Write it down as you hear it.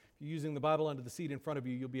If you're using the Bible under the seat in front of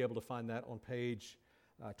you, you'll be able to find that on page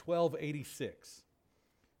 1286.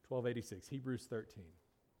 1286, Hebrews 13.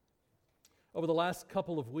 Over the last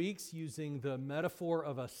couple of weeks, using the metaphor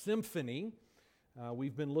of a symphony,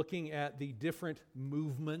 we've been looking at the different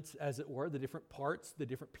movements, as it were, the different parts, the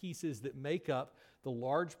different pieces that make up the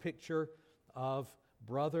large picture of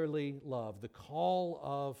brotherly love. The call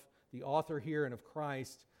of the author here and of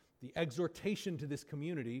Christ, the exhortation to this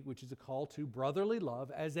community, which is a call to brotherly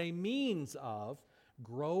love as a means of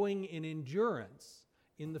growing in endurance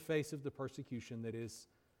in the face of the persecution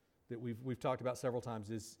that we've talked about several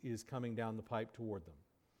times is coming down the pipe toward them.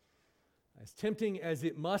 As tempting as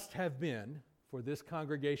it must have been for this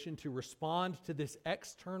congregation to respond to this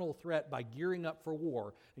external threat by gearing up for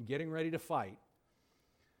war and getting ready to fight,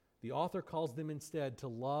 the author calls them instead to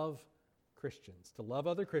love Christians, to love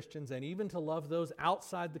other Christians, and even to love those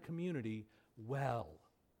outside the community well.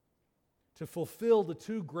 To fulfill the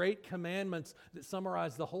two great commandments that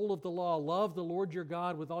summarize the whole of the law: love the Lord your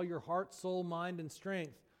God with all your heart, soul, mind, and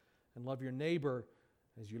strength, and love your neighbor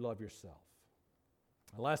as you love yourself.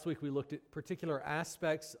 Last week we looked at particular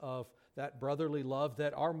aspects of that brotherly love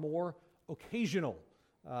that are more occasional,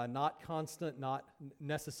 not constant, not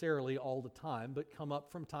necessarily all the time, but come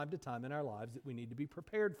up from time to time in our lives that we need to be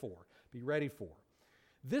prepared for, be ready for.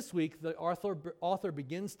 This week the author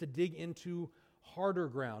begins to dig into harder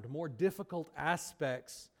ground, more difficult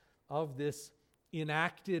aspects of this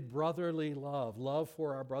enacted brotherly love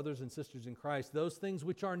for our brothers and sisters in Christ, those things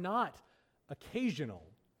which are not occasional,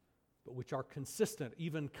 but which are consistent,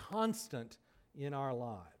 even constant in our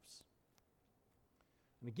lives.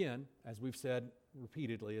 And again, as we've said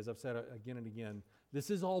repeatedly, as I've said again and again, this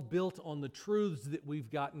is all built on the truths that we've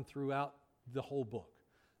gotten throughout the whole book.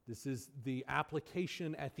 This is the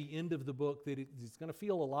application at the end of the book that it's going to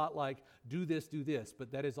feel a lot like do this,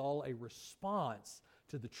 but that is all a response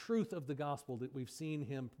to the truth of the gospel that we've seen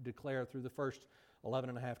him declare through the first 11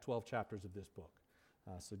 and a half, 12 chapters of this book.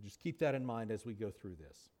 So just keep that in mind as we go through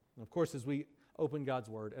this. And of course, as we open God's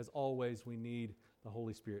Word, as always, we need the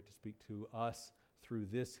Holy Spirit to speak to us through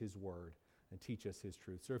this, His Word, and teach us His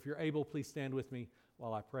truth. So if you're able, please stand with me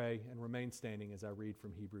while I pray and remain standing as I read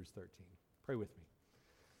from Hebrews 13. Pray with me.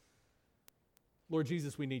 Lord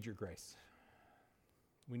Jesus, we need your grace.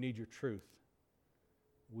 We need your truth.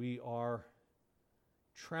 We are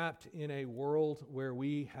trapped in a world where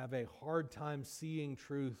we have a hard time seeing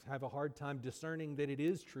truth, have a hard time discerning that it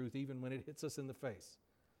is truth even when it hits us in the face.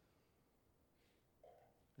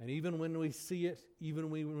 And even when we see it, even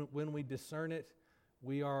when we discern it,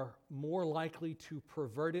 we are more likely to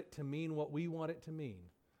pervert it to mean what we want it to mean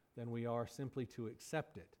than we are simply to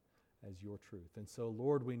accept it as your truth. And so,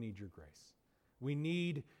 Lord, we need your grace. We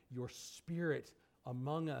need your Spirit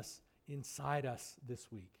among us, inside us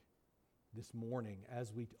this week, this morning,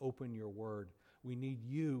 as we open your word. We need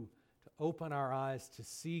you to open our eyes to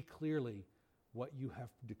see clearly what you have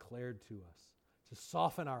declared to us, to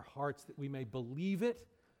soften our hearts that we may believe it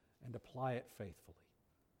and apply it faithfully.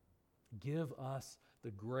 Give us the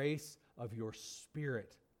grace of your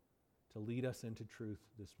Spirit to lead us into truth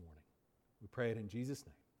this morning. We pray it in Jesus'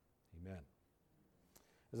 name. Amen.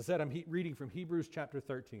 As I said, I'm reading from Hebrews chapter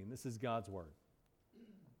 13. This is God's word.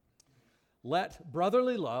 Let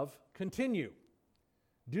brotherly love continue.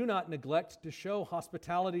 Do not neglect to show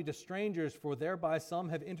hospitality to strangers, for thereby some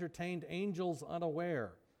have entertained angels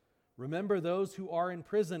unaware. Remember those who are in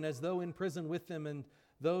prison as though in prison with them, and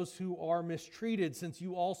those who are mistreated, since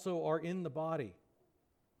you also are in the body.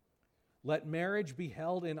 Let marriage be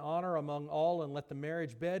held in honor among all, and let the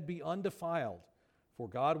marriage bed be undefiled, for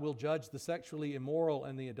God will judge the sexually immoral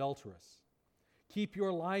and the adulterous. Keep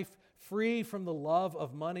your life free from the love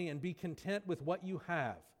of money and be content with what you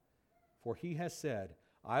have. For he has said,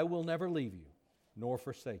 I will never leave you nor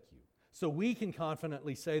forsake you. So we can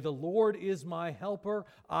confidently say, the Lord is my helper.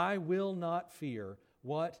 I will not fear.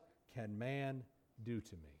 What can man do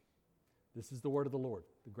to me? This is the word of the Lord.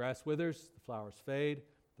 The grass withers, the flowers fade.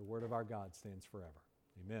 The word of our God stands forever.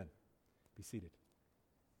 Amen. Be seated.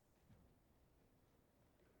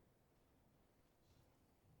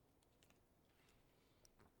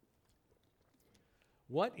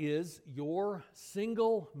 What is your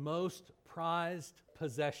single most prized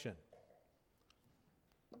possession?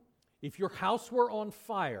 If your house were on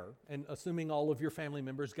fire, and assuming all of your family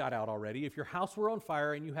members got out already, if your house were on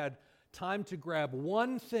fire and you had time to grab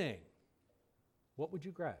one thing, what would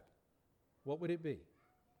you grab? What would it be?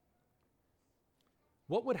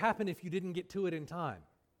 What would happen if you didn't get to it in time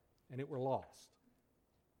and it were lost?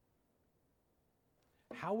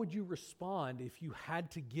 How would you respond if you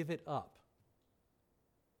had to give it up?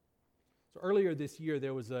 So earlier this year,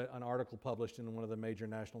 there was an article published in one of the major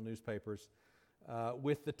national newspapers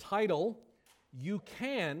with the title, "You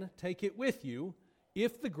Can Take It With You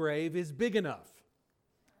If the Grave is Big Enough."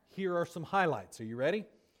 Here are some highlights. Are you ready?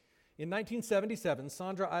 In 1977,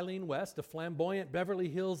 Sandra Eileen West, a flamboyant Beverly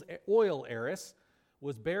Hills oil heiress,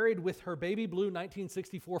 was buried with her baby blue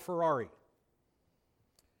 1964 Ferrari.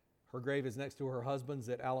 Her grave is next to her husband's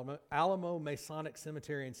at Alamo Masonic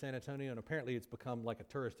Cemetery in San Antonio, and apparently it's become like a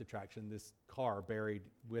tourist attraction, this car buried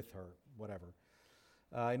with her, whatever.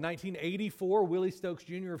 In 1984, Willie Stokes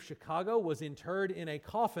Jr. of Chicago was interred in a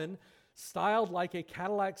coffin styled like a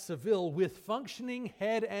Cadillac Seville with functioning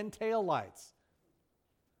head and tail lights.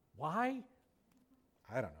 Why?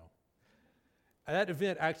 I don't know. That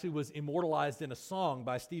event actually was immortalized in a song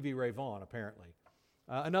by Stevie Ray Vaughan, apparently.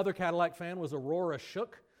 Another Cadillac fan was Aurora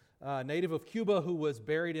Shook, a native of Cuba who was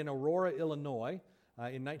buried in Aurora, Illinois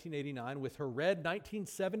in 1989 with her red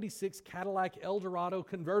 1976 Cadillac Eldorado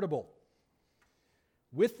convertible.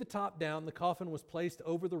 With the top down, the coffin was placed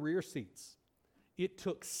over the rear seats. It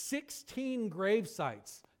took 16 grave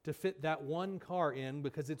sites to fit that one car in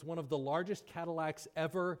because it's one of the largest Cadillacs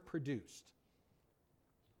ever produced.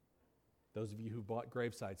 Those of you who bought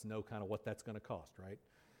grave sites know kind of what that's going to cost, right?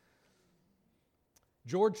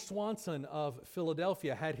 George Swanson of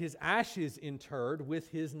Philadelphia had his ashes interred with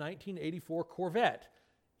his 1984 Corvette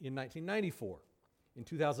in 1994. In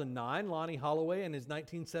 2009, Lonnie Holloway and his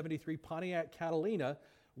 1973 Pontiac Catalina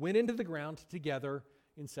went into the ground together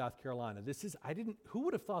in South Carolina. Who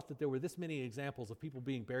would have thought that there were this many examples of people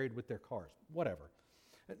being buried with their cars? Whatever.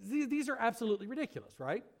 These are absolutely ridiculous,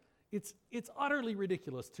 right? It's utterly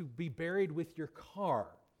ridiculous to be buried with your car.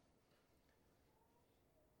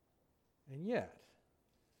 And yet,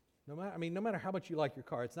 no matter how much you like your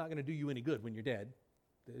car, it's not going to do you any good when you're dead.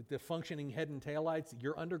 The functioning head and tail lights,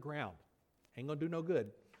 you're underground. Ain't going to do no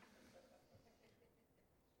good.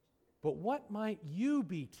 But what might you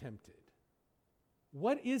be tempted?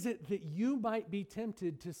 What is it that you might be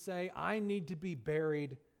tempted to say, I need to be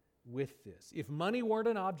buried with this? If money weren't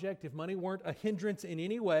an object, if money weren't a hindrance in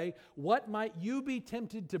any way, what might you be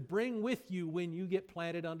tempted to bring with you when you get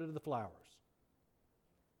planted under the flowers?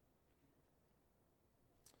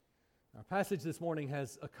 Our passage this morning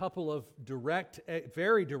has a couple of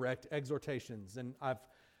very direct exhortations, and I've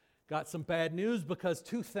got some bad news because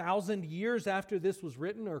 2,000 years after this was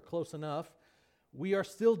written, or close enough, we are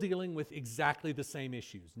still dealing with exactly the same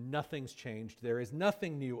issues. Nothing's changed. There is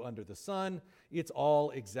nothing new under the sun. It's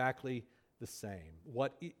all exactly the same.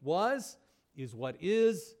 What it was is what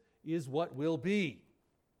is what will be.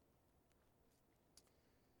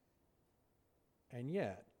 And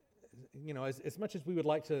yet, as much as we would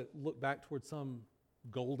like to look back towards some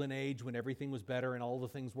golden age when everything was better and all the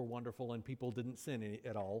things were wonderful and people didn't sin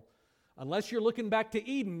at all, unless you're looking back to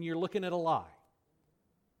Eden, you're looking at a lie.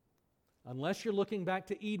 Unless you're looking back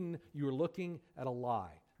to Eden, you're looking at a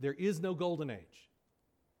lie. There is no golden age.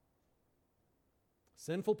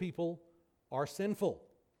 Sinful people are sinful.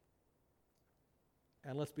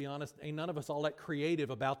 And let's be honest, ain't none of us all that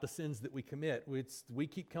creative about the sins that we commit. We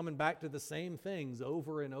keep coming back to the same things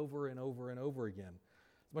over and over and over and over again.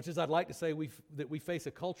 As much as I'd like to say that we face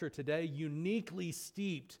a culture today uniquely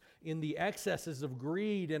steeped in the excesses of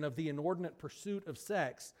greed and of the inordinate pursuit of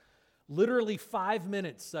sex, literally 5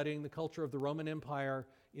 minutes studying the culture of the Roman Empire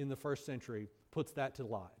in the first century puts that to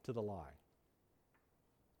the lie.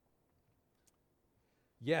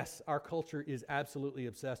 Yes, our culture is absolutely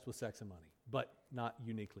obsessed with sex and money, but not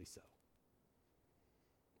uniquely so.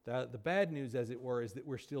 The bad news, as it were, is that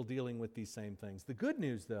we're still dealing with these same things. The good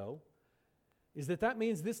news, though, is that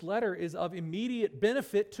means this letter is of immediate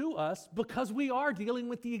benefit to us because we are dealing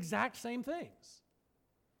with the exact same things.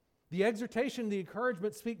 The exhortation, the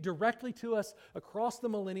encouragement speak directly to us across the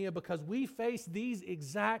millennia because we face these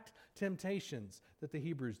exact temptations that the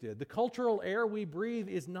Hebrews did. The cultural air we breathe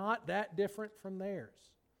is not that different from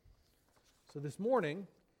theirs. So this morning,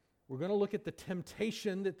 we're going to look at the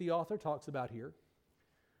temptation that the author talks about here.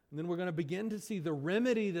 And then we're going to begin to see the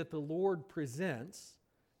remedy that the Lord presents.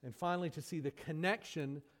 And finally, to see the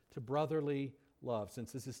connection to brotherly love,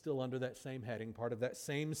 since this is still under that same heading, part of that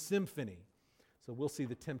same symphony. So we'll see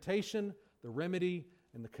the temptation, the remedy,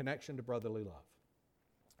 and the connection to brotherly love.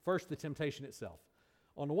 First, the temptation itself.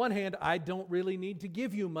 On the one hand, I don't really need to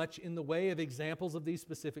give you much in the way of examples of these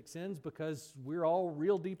specific sins because we're all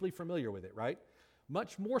real deeply familiar with it, right?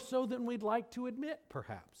 Much more so than we'd like to admit,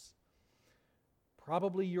 perhaps.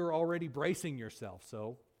 Probably you're already bracing yourself,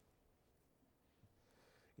 so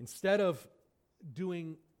instead of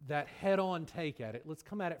doing that head-on take at it, let's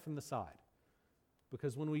come at it from the side.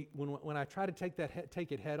 Because when I try to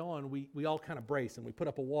take it head on, we all kind of brace and we put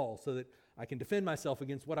up a wall so that I can defend myself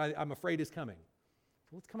against what I'm afraid is coming.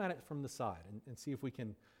 So let's come at it from the side and see if we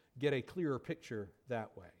can get a clearer picture that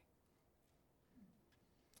way.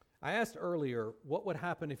 I asked earlier, what would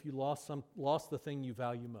happen if you lost the thing you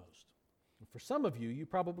value most? And for some of you, you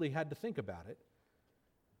probably had to think about it.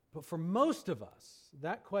 But for most of us,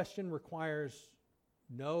 that question requires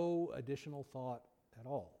no additional thought at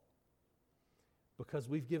all, because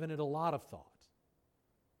we've given it a lot of thought.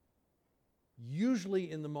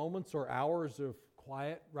 Usually in the moments or hours of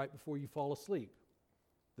quiet right before you fall asleep.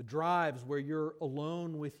 The drives where you're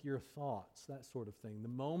alone with your thoughts, that sort of thing. The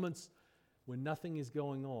moments when nothing is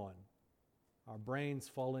going on, our brains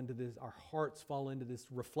fall into this, our hearts fall into this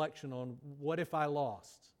reflection on, what if I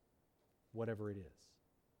lost whatever it is?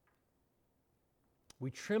 We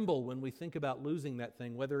tremble when we think about losing that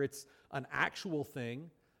thing, whether it's an actual thing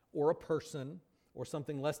or a person or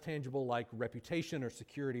something less tangible like reputation or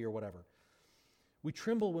security or whatever. We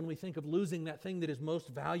tremble when we think of losing that thing that is most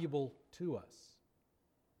valuable to us.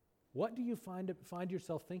 What do you find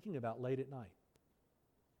yourself thinking about late at night?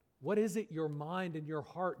 What is it your mind and your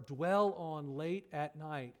heart dwell on late at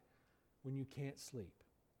night when you can't sleep?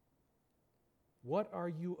 What are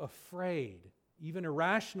you afraid, even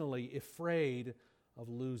irrationally afraid of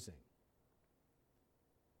losing?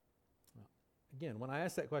 Again, when I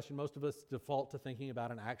ask that question, most of us default to thinking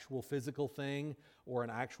about an actual physical thing or an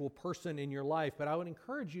actual person in your life, but I would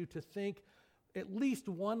encourage you to think at least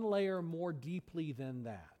one layer more deeply than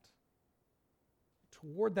that.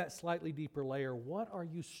 Toward that slightly deeper layer, what are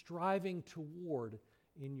you striving toward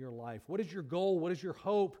in your life? What is your goal? What is your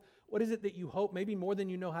hope? What is it that you hope, maybe more than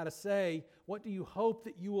you know how to say, what do you hope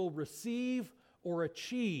that you will receive or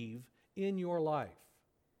achieve in your life?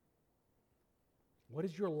 What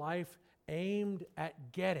is your life aimed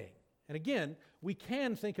at getting? And again, we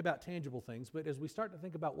can think about tangible things, but as we start to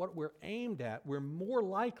think about what we're aimed at, we're more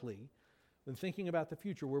likely, when thinking about the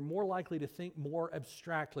future, we're more likely to think more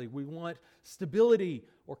abstractly. We want stability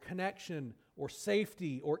or connection or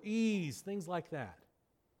safety or ease, things like that.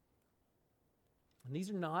 And these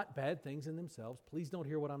are not bad things in themselves. Please don't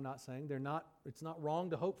hear what I'm not saying. It's not wrong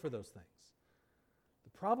to hope for those things.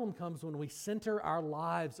 The problem comes when we center our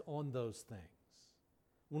lives on those things,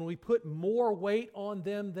 when we put more weight on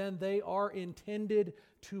them than they are intended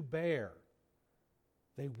to bear.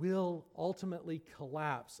 They will ultimately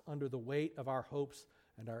collapse under the weight of our hopes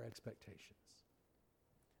and our expectations.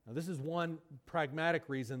 Now, this is one pragmatic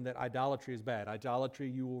reason that idolatry is bad. Idolatry,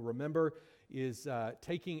 you will remember, is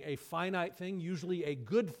taking a finite thing, usually a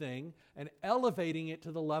good thing, and elevating it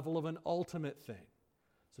to the level of an ultimate thing.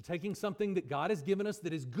 So taking something that God has given us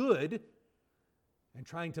that is good and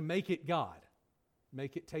trying to make it God,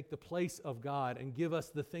 make it take the place of God and give us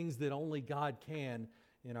the things that only God can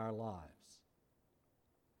in our lives.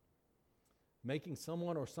 Making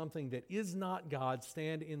someone or something that is not God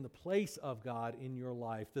stand in the place of God in your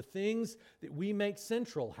life. The things that we make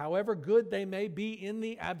central, however good they may be in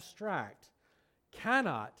the abstract,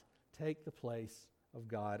 cannot take the place of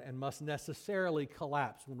God and must necessarily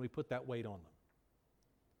collapse when we put that weight on them.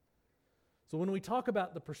 So when we talk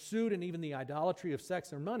about the pursuit and even the idolatry of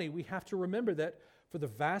sex or money, we have to remember that for the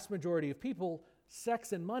vast majority of people,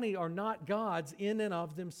 sex and money are not gods in and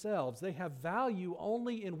of themselves. They have value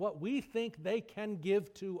only in what we think they can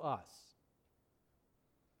give to us.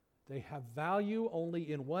 They have value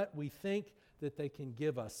only in what we think that they can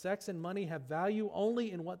give us. Sex and money have value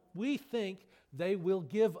only in what we think they will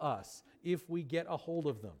give us if we get a hold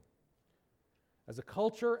of them. As a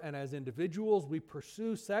culture and as individuals, we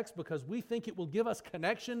pursue sex because we think it will give us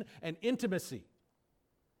connection and intimacy.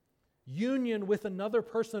 Union with another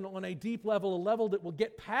person on a deep level, a level that will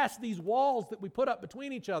get past these walls that we put up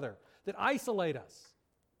between each other, that isolate us.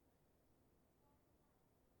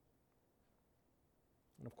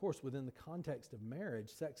 And of course, within the context of marriage,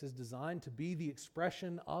 sex is designed to be the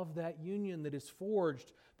expression of that union that is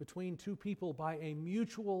forged between two people by a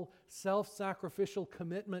mutual self-sacrificial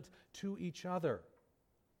commitment to each other.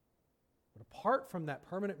 But apart from that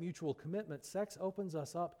permanent mutual commitment, sex opens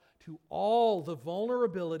us up to all the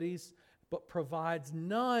vulnerabilities, but provides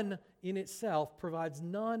none in itself, provides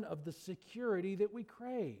none of the security that we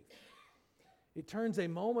crave. It turns a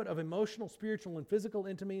moment of emotional, spiritual, and physical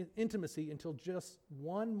intimacy into just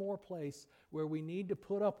one more place where we need to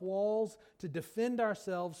put up walls to defend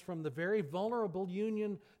ourselves from the very vulnerable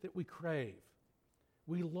union that we crave.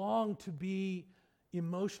 We long to be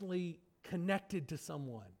emotionally connected to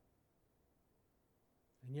someone.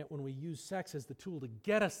 And yet when we use sex as the tool to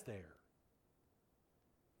get us there,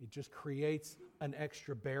 it just creates an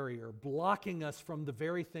extra barrier, blocking us from the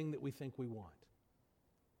very thing that we think we want.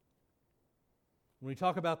 When we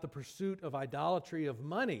talk about the pursuit of idolatry of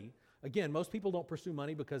money, again, most people don't pursue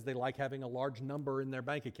money because they like having a large number in their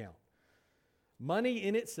bank account. Money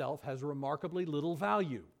in itself has remarkably little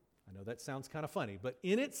value. I know that sounds kind of funny, but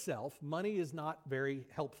in itself, money is not very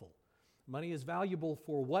helpful. Money is valuable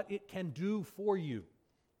for what it can do for you,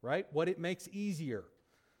 right? What it makes easier.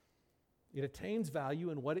 It attains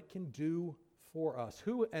value in what it can do for us.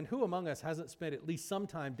 Who among us hasn't spent at least some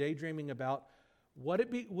time daydreaming about what it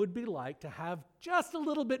would be like to have just a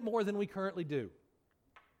little bit more than we currently do?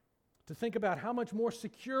 To think about how much more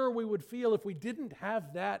secure we would feel if we didn't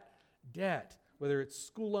have that debt, whether it's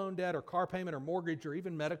school loan debt or car payment or mortgage or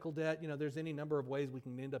even medical debt. There's any number of ways we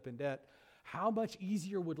can end up in debt. How much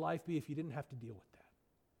easier would life be if you didn't have to deal with that?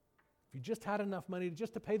 If you just had enough money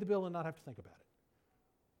just to pay the bill and not have to think about it?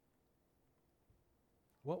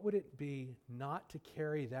 What would it be not to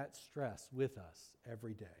carry that stress with us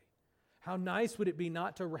every day? How nice would it be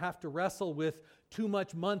not to have to wrestle with too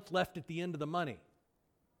much month left at the end of the money?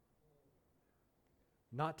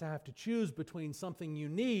 Not to have to choose between something you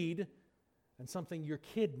need and something your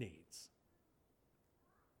kid needs.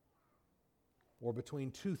 Or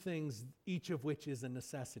between two things, each of which is a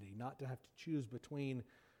necessity. Not to have to choose between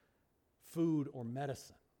food or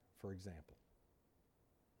medicine, for example.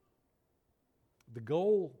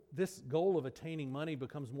 This goal of attaining money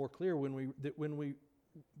becomes more clear when we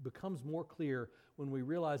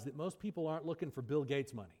realize that most people aren't looking for Bill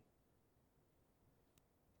Gates money.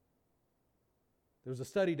 There was a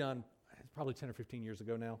study done, it's probably 10 or 15 years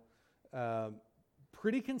ago now,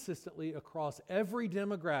 pretty consistently across every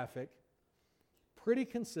demographic, pretty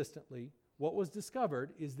consistently, what was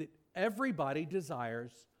discovered is that everybody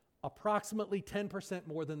desires approximately 10%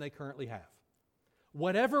 more than they currently have.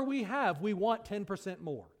 Whatever we have, we want 10%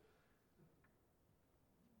 more.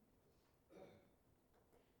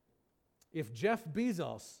 If Jeff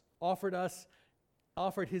Bezos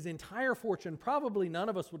offered his entire fortune, probably none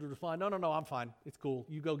of us would respond, no, I'm fine. It's cool.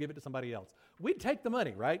 You go give it to somebody else. We'd take the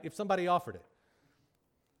money, right, if somebody offered it.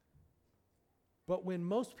 But when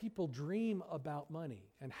most people dream about money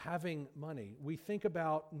and having money, we think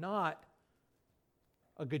about not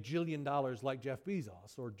a gajillion dollars like Jeff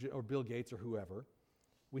Bezos or Bill Gates or whoever.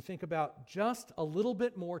 We think about just a little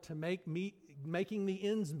bit more to making the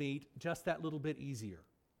ends meet just that little bit easier.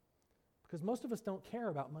 Because most of us don't care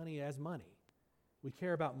about money as money. We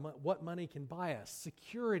care about what money can buy us,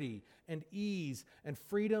 security and ease and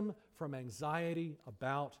freedom from anxiety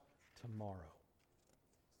about tomorrow.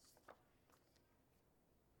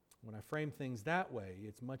 When I frame things that way,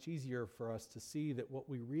 it's much easier for us to see that what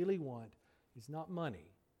we really want is not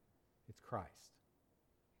money, it's Christ.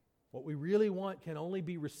 What we really want can only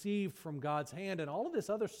be received from God's hand, and all of this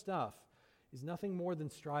other stuff is nothing more than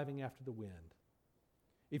striving after the wind.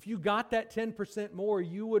 If you got that 10% more,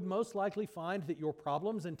 you would most likely find that your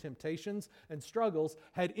problems and temptations and struggles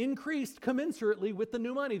had increased commensurately with the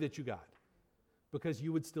new money that you got, because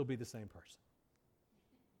you would still be the same person.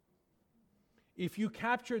 If you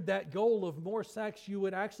captured that goal of more sex, you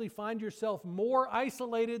would actually find yourself more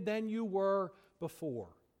isolated than you were before.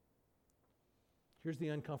 Here's the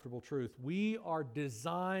uncomfortable truth. We are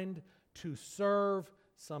designed to serve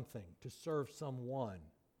something, to serve someone.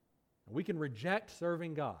 We can reject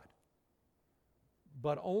serving God,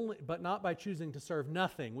 but not by choosing to serve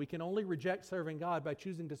nothing. We can only reject serving God by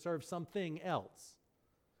choosing to serve something else,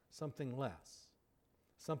 something less,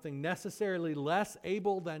 something necessarily less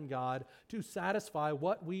able than God to satisfy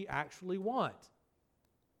what we actually want.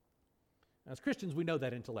 Now, as Christians, we know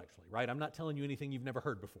that intellectually, right? I'm not telling you anything you've never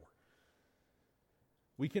heard before.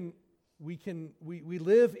 We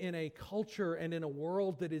live in a culture and in a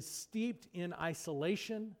world that is steeped in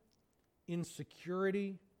isolation,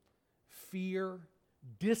 insecurity, fear,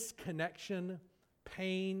 disconnection,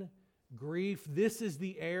 pain, grief. This is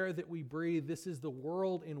the air that we breathe. This is the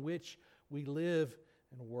world in which we live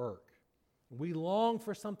and work. We long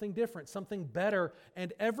for something different, something better,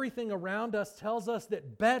 and everything around us tells us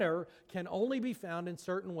that better can only be found in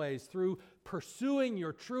certain ways, through pursuing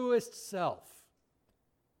your truest self.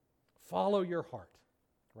 Follow your heart.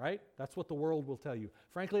 Right? That's what the world will tell you.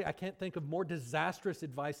 Frankly, I can't think of more disastrous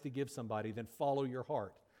advice to give somebody than follow your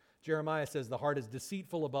heart. Jeremiah says the heart is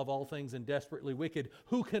deceitful above all things and desperately wicked.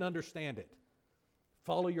 Who can understand it?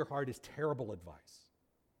 Follow your heart is terrible advice.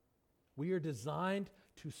 We are designed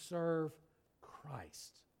to serve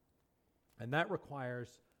Christ. And that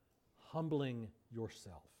requires humbling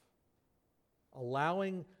yourself.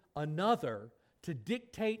 Allowing another to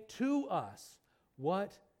dictate to us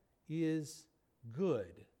what is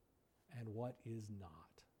good and what is not.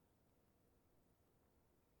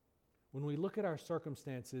 when we look at our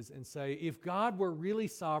circumstances and say, if God were really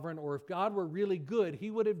sovereign or if God were really good,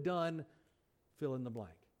 He would have done fill in the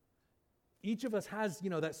blank. Each of us has,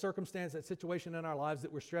 that circumstance, that situation in our lives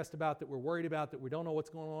that we're stressed about, that we're worried about, that we don't know what's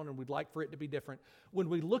going on and we'd like for it to be different. When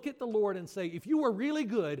we look at the Lord and say, if you were really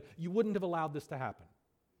good, you wouldn't have allowed this to happen.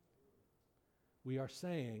 We are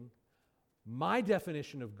saying, my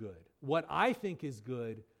definition of good, what I think is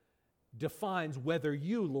good, defines whether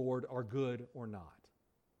you, Lord, are good or not.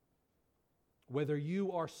 Whether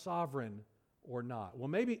you are sovereign or not. Well,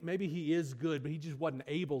 maybe He is good, but He just wasn't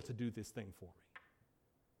able to do this thing for me.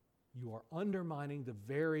 You are undermining the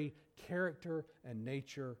very character and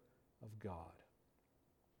nature of God.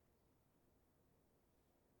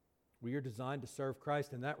 We are designed to serve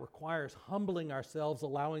Christ, and that requires humbling ourselves,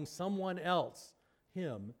 allowing someone else,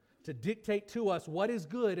 Him, to dictate to us what is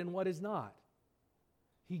good and what is not.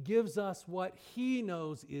 He gives us what He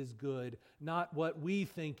knows is good, not what we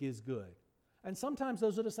think is good. And sometimes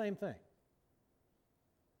those are the same thing.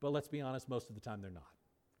 But let's be honest, most of the time they're not.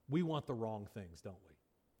 We want the wrong things, don't we?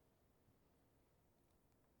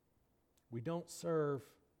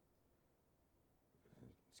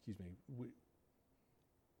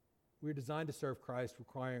 We're designed to serve Christ,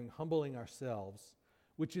 requiring humbling ourselves,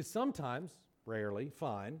 which is sometimes, rarely,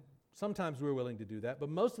 fine. Sometimes we're willing to do that, but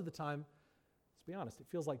most of the time, let's be honest, it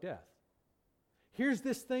feels like death. Here's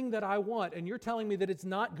this thing that I want, and you're telling me that it's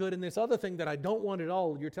not good, and this other thing that I don't want at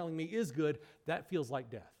all, you're telling me is good. That feels like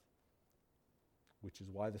death, which is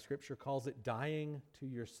why the Scripture calls it dying to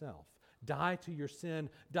yourself. Die to your sin.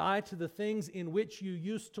 Die to the things in which you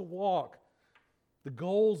used to walk, the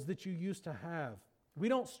goals that you used to have. We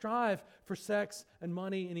don't strive for sex and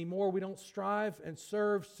money anymore. We don't strive and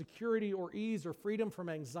serve security or ease or freedom from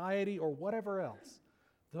anxiety or whatever else.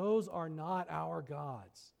 Those are not our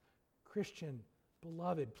gods. Christian,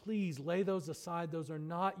 beloved, please lay those aside. Those are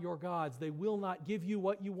not your gods. They will not give you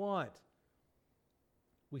what you want.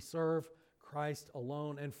 We serve Christ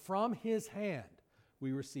alone, and from His hand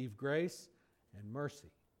we receive grace and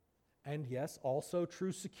mercy. And yes, also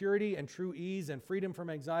true security and true ease and freedom from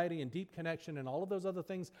anxiety and deep connection and all of those other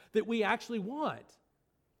things that we actually want.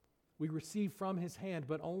 We receive from His hand,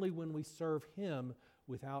 but only when we serve Him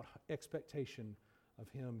without expectation of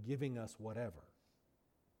Him giving us whatever.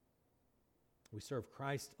 We serve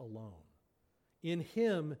Christ alone. In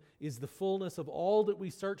Him is the fullness of all that we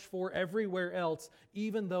search for everywhere else,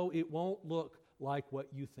 even though it won't look like what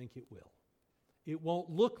you think it will. It won't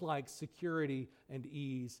look like security and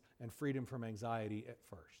ease and freedom from anxiety at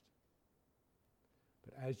first.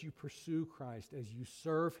 But as you pursue Christ, as you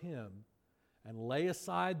serve Him and lay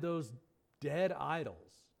aside those dead idols,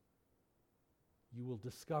 you will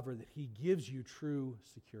discover that He gives you true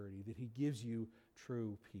security, that He gives you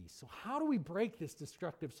true peace. So how do we break this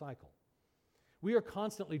destructive cycle? We are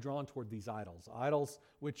constantly drawn toward these idols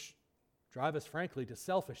which drive us, frankly, to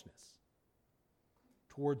selfishness,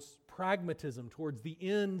 towards pragmatism, towards the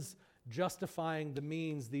ends justifying the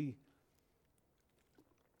means. The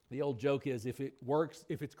old joke is, if it works,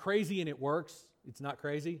 if it's crazy and it works, it's not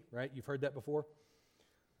crazy, right? You've heard that before.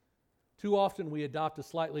 Too often we adopt a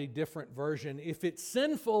slightly different version. If it's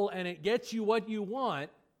sinful and it gets you what you want,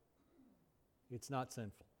 it's not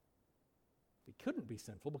sinful. It couldn't be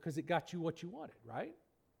sinful because it got you what you wanted, right?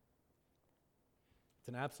 It's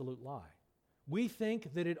an absolute lie. We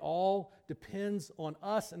think that it all depends on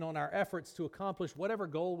us and on our efforts to accomplish whatever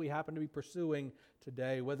goal we happen to be pursuing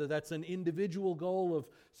today, whether that's an individual goal of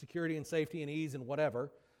security and safety and ease and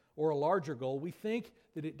whatever, or a larger goal. We think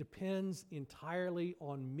that it depends entirely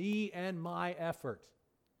on me and my effort,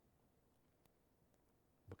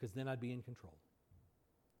 because then I'd be in control.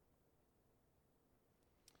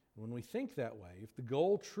 When we think that way, if the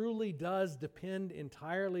goal truly does depend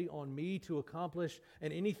entirely on me to accomplish,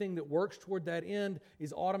 and anything that works toward that end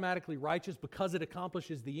is automatically righteous because it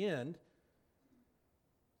accomplishes the end,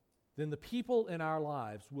 then the people in our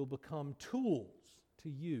lives will become tools to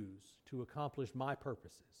use to accomplish my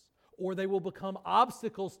purposes, or they will become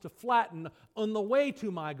obstacles to flatten on the way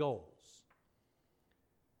to my goals.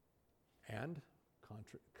 And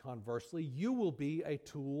conversely, you will be a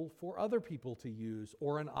tool for other people to use,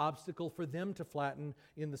 or an obstacle for them to flatten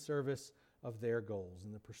in the service of their goals,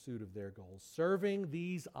 in the pursuit of their goals. Serving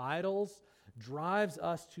these idols drives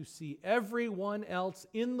us to see everyone else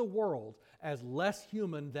in the world as less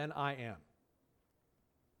human than I am,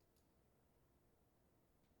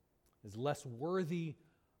 as less worthy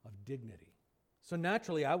of dignity. So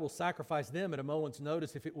naturally, I will sacrifice them at a moment's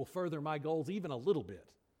notice if it will further my goals even a little bit.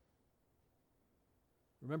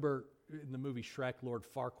 Remember in the movie Shrek, Lord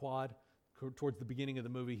Farquaad, towards the beginning of the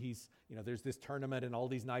movie, there's this tournament and all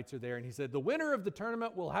these knights are there, and he said, the winner of the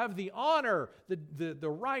tournament will have the honor,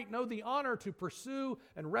 the honor to pursue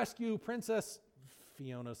and rescue Princess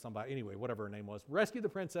Fiona, whatever her name was, rescue the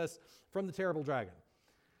princess from the terrible dragon.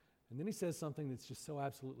 And then he says something that's just so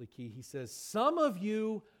absolutely key. He says, some of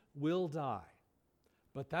you will die,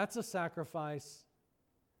 but that's a sacrifice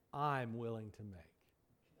I'm willing to make.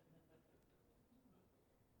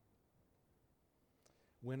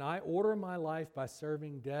 When I order my life by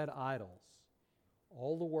serving dead idols,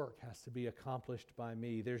 all the work has to be accomplished by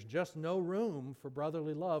me. There's just no room for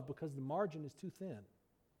brotherly love because the margin is too thin.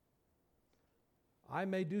 I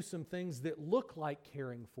may do some things that look like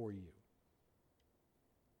caring for you,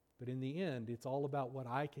 but in the end, it's all about what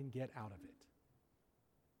I can get out of it.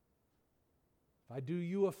 If I do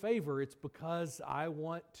you a favor, it's because I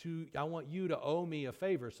want you to owe me a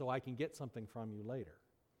favor so I can get something from you later.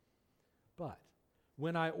 But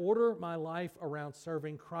when I order my life around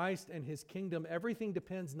serving Christ and His kingdom, everything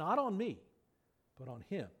depends not on me, but on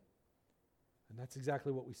Him. And that's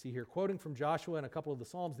exactly what we see here. Quoting from Joshua and a couple of the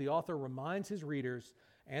Psalms, the author reminds his readers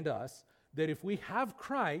and us that if we have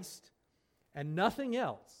Christ and nothing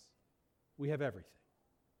else, we have everything.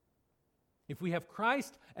 If we have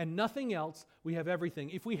Christ and nothing else, we have everything.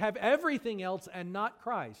 If we have everything else and not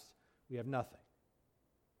Christ, we have nothing.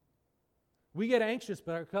 We get anxious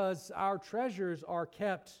because our treasures are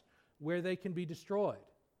kept where they can be destroyed,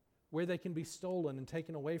 where they can be stolen and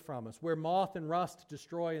taken away from us, where moth and rust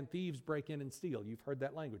destroy and thieves break in and steal. You've heard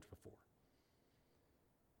that language before.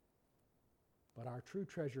 But our true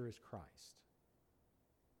treasure is Christ.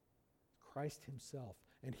 Christ Himself.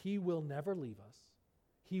 And He will never leave us.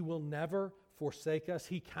 He will never forsake us.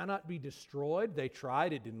 He cannot be destroyed. They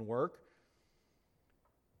tried, it didn't work.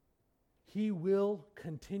 He will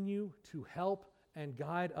continue to help and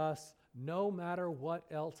guide us no matter what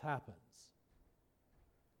else happens.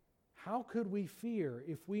 How could we fear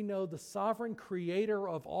if we know the sovereign creator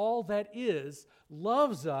of all that is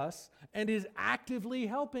loves us and is actively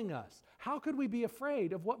helping us? How could we be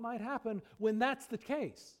afraid of what might happen when that's the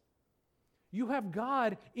case? You have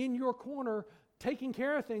God in your corner taking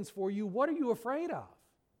care of things for you. What are you afraid of?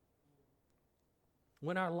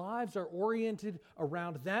 When our lives are oriented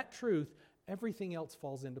around that truth, everything else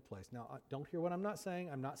falls into place. Now, don't hear what I'm not saying.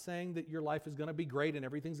 I'm not saying that your life is going to be great and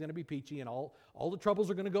everything's going to be peachy and all the troubles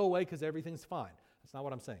are going to go away because everything's fine. That's not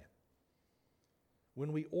what I'm saying.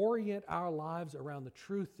 When we orient our lives around the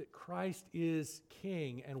truth that Christ is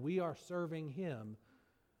King and we are serving Him,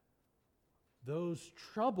 those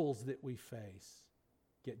troubles that we face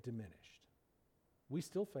get diminished. We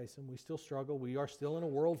still face them. We still struggle. We are still in a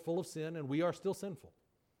world full of sin, and we are still sinful.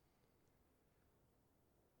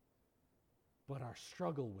 But our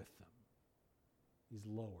struggle with them is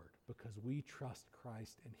lowered because we trust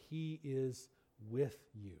Christ, and He is with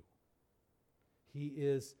you. He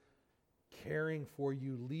is caring for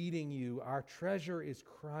you, leading you. Our treasure is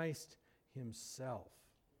Christ Himself.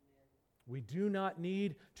 We do not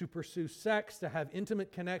need to pursue sex to have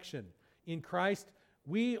intimate connection. In Christ,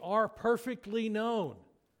 we are perfectly known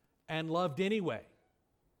and loved anyway.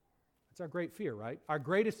 That's our great fear, right? Our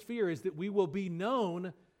greatest fear is that we will be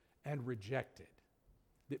known and rejected.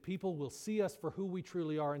 That people will see us for who we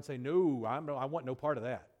truly are and say, no, I want no part of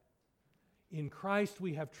that. In Christ,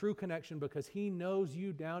 we have true connection because He knows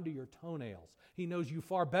you down to your toenails. He knows you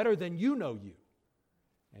far better than you know you.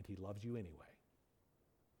 And He loves you anyway.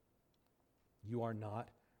 You are not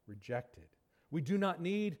rejected. We do not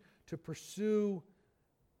need to pursue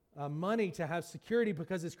money to have security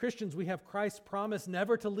because as Christians we have Christ's promise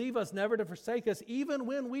never to leave us, never to forsake us, even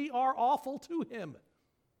when we are awful to Him,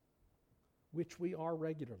 which we are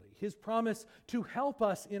regularly. His promise to help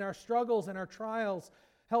us in our struggles and our trials,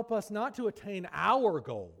 help us not to attain our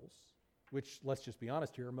goals, which, let's just be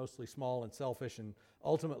honest here, are mostly small and selfish and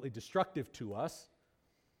ultimately destructive to us,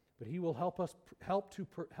 but He will help us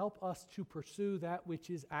to pursue that which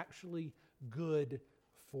is actually good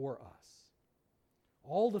for us.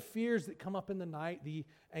 All the fears that come up in the night, the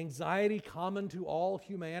anxiety common to all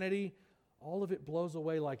humanity, all of it blows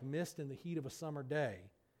away like mist in the heat of a summer day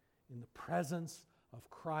in the presence of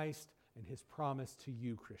Christ and His promise to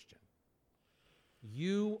you, Christian.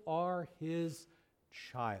 You are His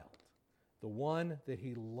child, the one that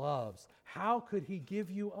He loves. How could He give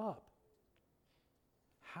you up?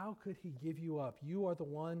 How could He give you up? You are the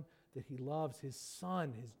one that He loves, His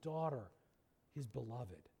son, His daughter, His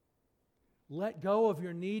beloved. Let go of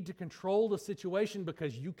your need to control the situation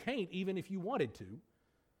because you can't even if you wanted to.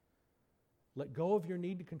 Let go of your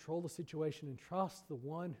need to control the situation and trust the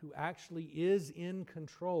one who actually is in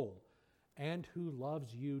control and who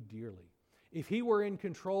loves you dearly. If he were in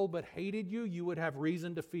control but hated you, you would have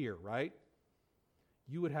reason to fear, right?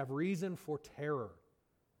 You would have reason for terror.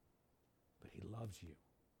 But he loves you.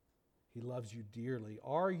 He loves you dearly.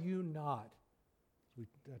 Are you not,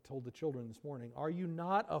 I told the children this morning, are you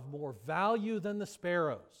not of more value than the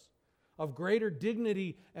sparrows, of greater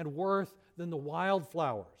dignity and worth than the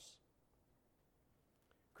wildflowers?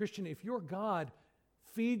 Christian, if your God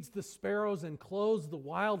feeds the sparrows and clothes the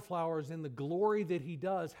wildflowers in the glory that he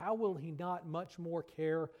does, how will he not much more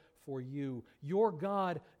care for you? Your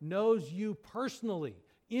God knows you personally,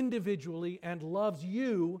 individually, and loves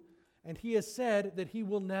you, and he has said that he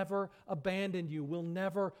will never abandon you, will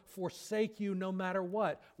never forsake you no matter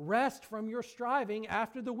what. Rest from your striving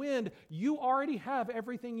after the wind. You already have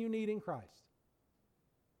everything you need in Christ.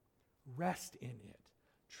 Rest in it.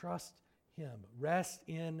 Trust him. Rest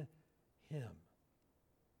in him.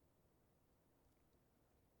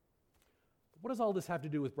 What does all this have to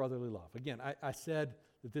do with brotherly love? Again, I said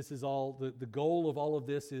that this is all, the goal of all of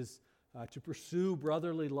this is to pursue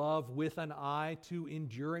brotherly love with an eye to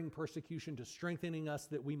enduring persecution, to strengthening us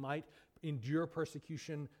that we might endure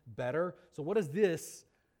persecution better. So what does this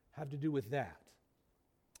have to do with that?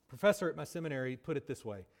 A professor at my seminary put it this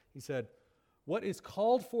way. He said, what is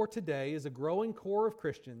called for today is a growing core of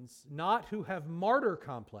Christians, not who have martyr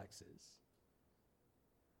complexes,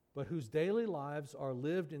 but whose daily lives are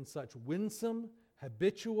lived in such winsome,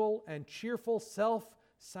 habitual, and cheerful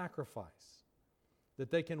self-sacrifice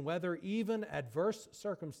that they can weather even adverse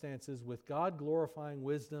circumstances with God-glorifying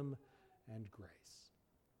wisdom and grace.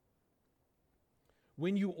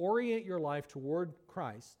 When you orient your life toward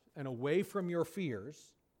Christ and away from your fears,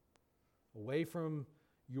 away from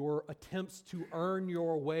your attempts to earn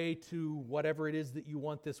your way to whatever it is that you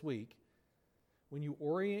want this week, when you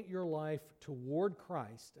orient your life toward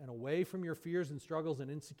Christ and away from your fears and struggles and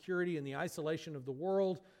insecurity and the isolation of the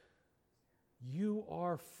world, you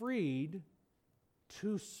are freed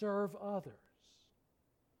to serve others,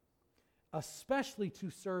 especially to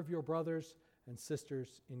serve your brothers and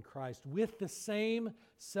sisters in Christ with the same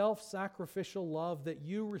self-sacrificial love that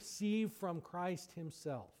you receive from Christ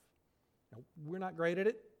himself. Now, we're not great at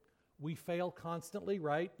it. We fail constantly,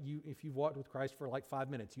 right? If you've walked with Christ for like 5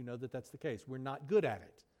 minutes, you know that that's the case. We're not good at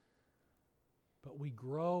it. But we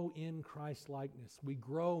grow in Christ-likeness. We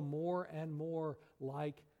grow more and more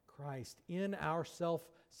like Christ in our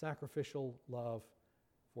self-sacrificial love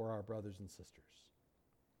for our brothers and sisters.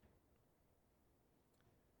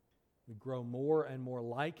 We grow more and more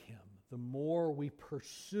like him the more we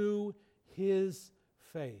pursue his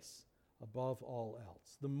face above all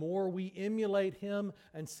else. The more we emulate him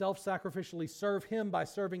and self-sacrificially serve him by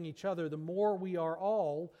serving each other, the more we are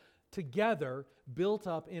all together built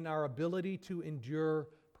up in our ability to endure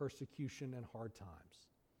persecution and hard times.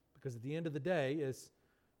 Because at the end of the day, as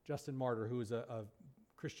Justin Martyr, who is a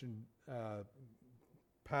Christian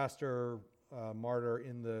pastor, martyr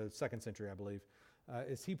in the 2nd century, I believe,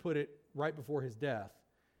 as he put it right before his death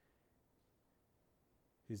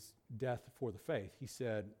for the faith, he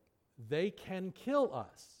said, they can kill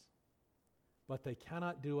us, but they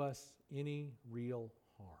cannot do us any real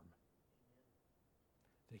harm.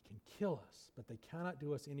 They can kill us, but they cannot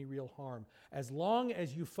do us any real harm. As long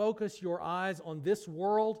as you focus your eyes on this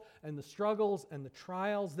world and the struggles and the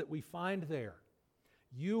trials that we find there,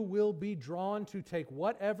 you will be drawn to take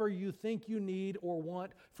whatever you think you need or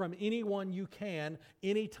want from anyone you can,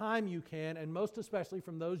 anytime you can, and most especially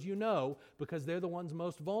from those you know, because they're the ones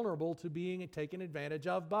most vulnerable to being taken advantage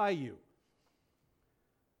of by you.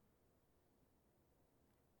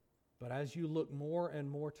 But as you look more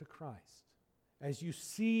and more to Christ, as you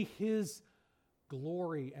see his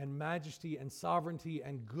glory and majesty and sovereignty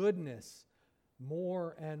and goodness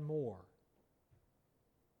more and more,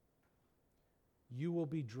 you will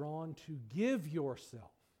be drawn to give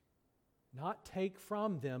yourself, not take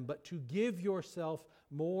from them, but to give yourself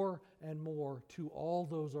more and more to all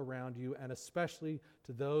those around you, and especially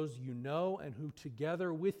to those you know and who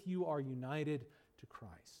together with you are united to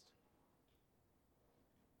Christ.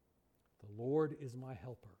 The Lord is my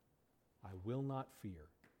helper. I will not fear,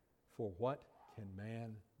 for what can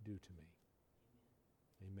man do to me?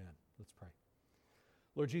 Amen. Let's pray.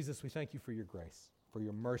 Lord Jesus, we thank you for your grace, for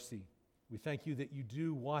your mercy. We thank you that you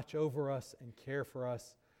do watch over us and care for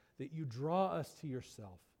us, that you draw us to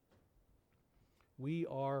yourself. We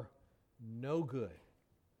are no good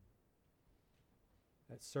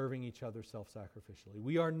at serving each other self-sacrificially.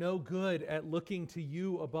 We are no good at looking to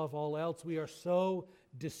you above all else. We are so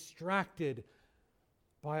distracted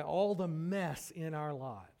by all the mess in our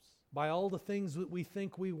lives, by all the things that we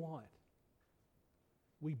think we want.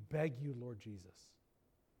 We beg you, Lord Jesus,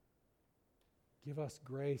 give us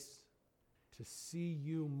grace to see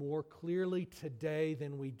you more clearly today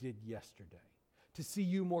than we did yesterday, to see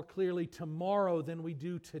you more clearly tomorrow than we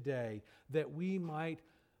do today, that we might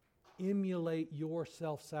emulate your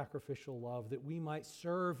self-sacrificial love, that we might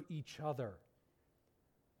serve each other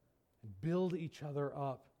and build each other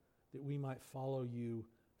up, that we might follow you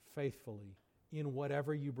faithfully in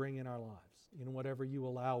whatever you bring in our lives, in whatever you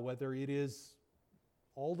allow, whether it is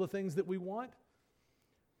all the things that we want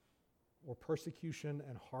or persecution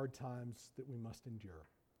and hard times that we must endure.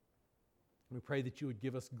 We pray that you would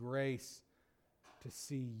give us grace to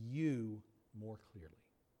see you more clearly.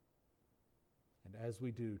 And as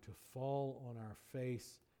we do, to fall on our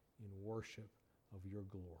face in worship of your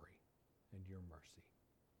glory and your mercy.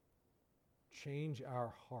 Change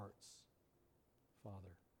our hearts,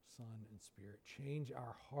 Father, Son, and Spirit. Change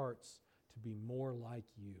our hearts to be more like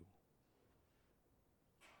you.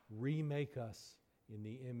 Remake us in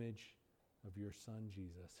the image of your Son,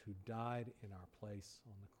 Jesus, who died in our place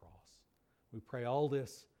on the cross. We pray all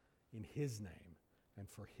this in his name and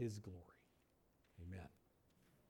for his glory. Amen.